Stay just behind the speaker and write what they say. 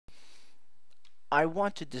I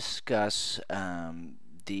want to discuss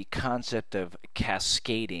the concept of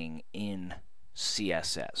cascading in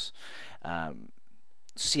CSS. Um,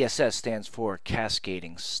 CSS stands for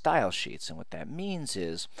Cascading Style Sheets, and what that means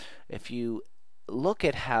is if you look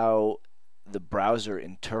at how the browser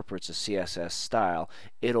interprets a CSS style,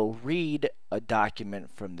 it'll read a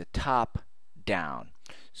document from the top down.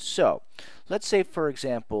 So let's say, for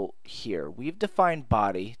example, here we've defined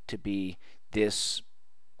body to be this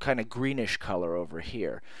kind of greenish color over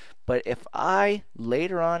here. But if I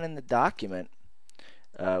later on in the document,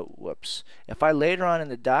 if I later on in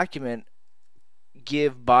the document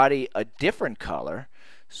give body a different color,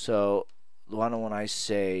 so why don't when I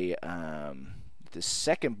say the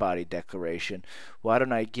second body declaration, why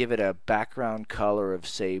don't I give it a background color of,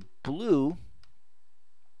 say, blue,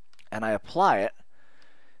 and I apply it.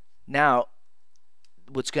 Now,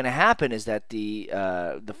 what's going to happen is that the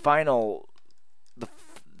final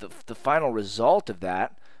result of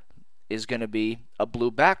that is going to be a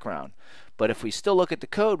blue background. But if we still look at the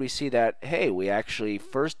code, we see that, hey, we actually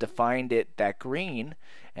first defined it that green,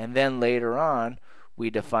 and then later on we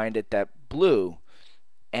defined it that blue.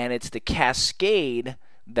 And it's the cascade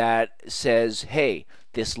that says, hey,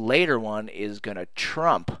 this later one is going to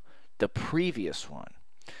trump the previous one.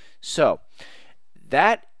 So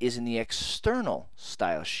that is in the external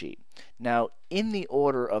style sheet. Now, in the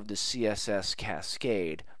order of the CSS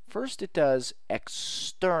Cascade, first it does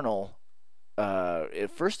external.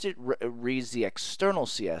 First it reads the external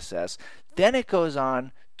CSS, then it goes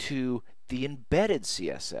on to the embedded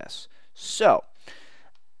CSS. So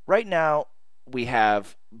right now we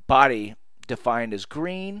have body defined as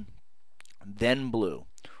green, then blue.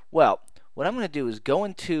 Well, what I'm going to do is go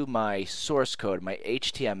into my source code, my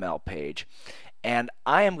HTML page, and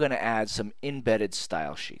I am going to add some embedded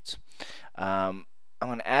style sheets. I'm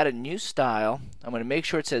going to add a new style. I'm going to make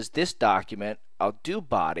sure it says this document. I'll do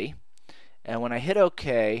body, and when I hit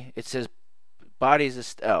OK, it says body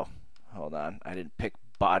is a oh, hold on, I didn't pick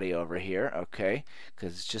body over here. Okay,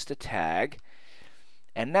 because it's just a tag.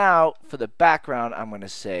 And now for the background, I'm going to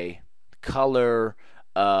say color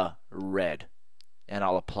red, and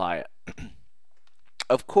I'll apply it.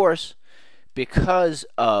 Of course, because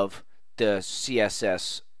of the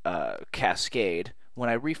CSS Cascade, when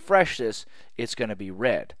I refresh this, it's going to be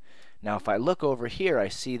red. Now if I look over here, I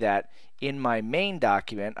see that in my main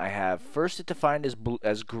document I have first it defined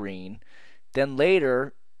as green, then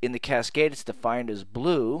later in the Cascade it's defined as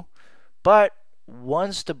blue, but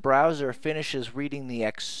once the browser finishes reading the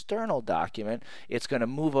external document, it's going to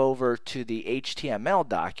move over to the HTML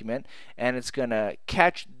document, and it's going to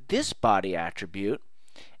catch this body attribute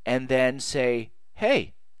and then say,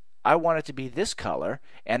 hey, I want it to be this color,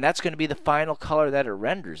 and that's going to be the final color that it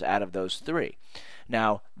renders out of those three.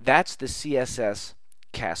 Now, that's the CSS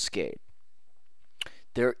Cascade.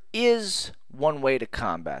 There is one way to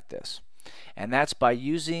combat this, and that's by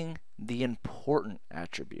using the important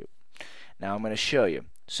attribute. Now I'm going to show you.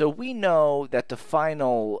 So we know that the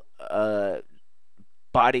final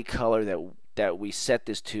body color that we set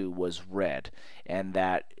this to was red, and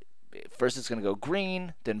that first it's going to go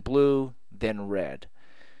green, then blue, then red.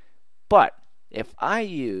 But if I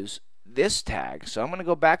use this tag, so I'm going to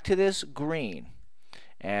go back to this green,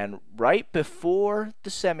 and right before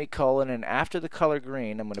the semicolon and after the color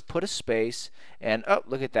green, I'm going to put a space, and oh,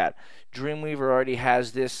 look at that. Dreamweaver already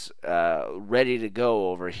has this ready to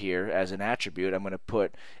go over here as an attribute. I'm going to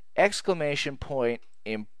put exclamation point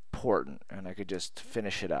important, and I could just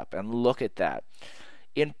finish it up. And look at that.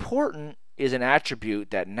 Important is an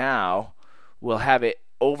attribute that now will have it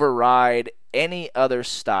override any other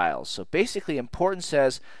styles. So basically, important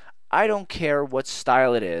says, I don't care what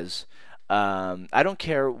style it is. I don't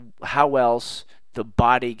care how else the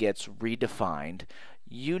body gets redefined.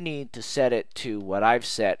 You need to set it to what I've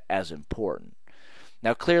set as important.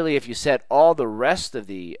 Now clearly if you set all the rest of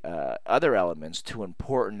the other elements to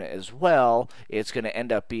important as well, it's going to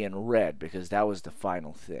end up being red because that was the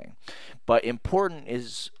final thing. But important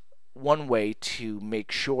is one way to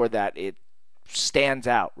make sure that it stands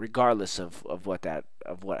out regardless of what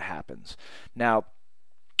happens. Now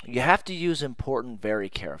you have to use important very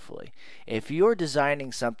carefully. If you're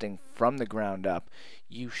designing something from the ground up,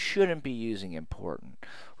 you shouldn't be using important.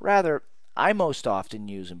 Rather, I most often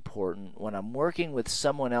use important when I'm working with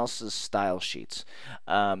someone else's style sheets.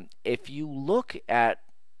 If you look at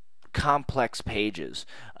complex pages,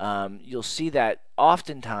 you'll see that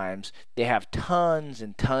oftentimes they have tons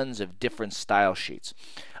and tons of different style sheets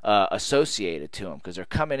associated to them because they're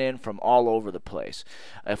coming in from all over the place.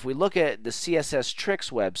 If we look at the CSS Tricks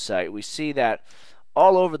website, we see that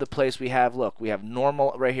all over the place we have, look, we have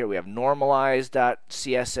normal right here, we have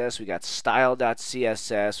normalized.css, we got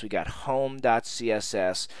style.css, we got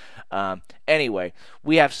home.css. Anyway,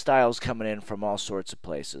 we have styles coming in from all sorts of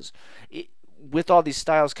places. With all these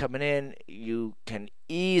styles coming in, you can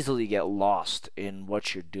easily get lost in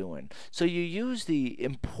what you're doing. So you use the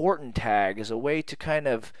important tag as a way to kind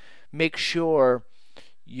of make sure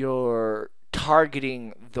you're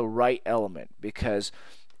targeting the right element, because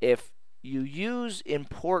if you use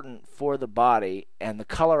important for the body and the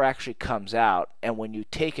color actually comes out, and when you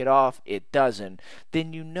take it off it doesn't,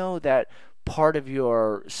 then you know that part of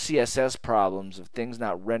your CSS problems of things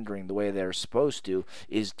not rendering the way they're supposed to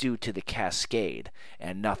is due to the cascade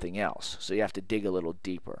and nothing else. So you have to dig a little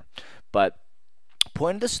deeper. But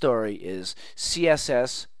point of the story is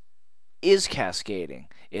CSS is cascading.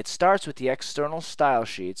 It starts with the external style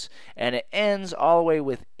sheets and it ends all the way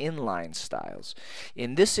with inline styles.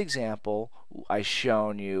 In this example, I've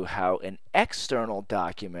shown you how an external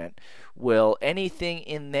document will, anything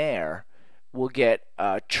in there will get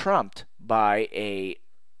trumped by a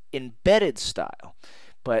embedded style.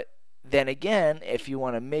 But then again, if you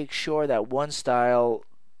want to make sure that one style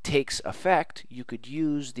takes effect, you could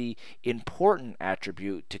use the important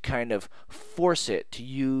attribute to kind of force it to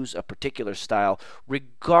use a particular style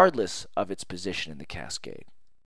regardless of its position in the cascade.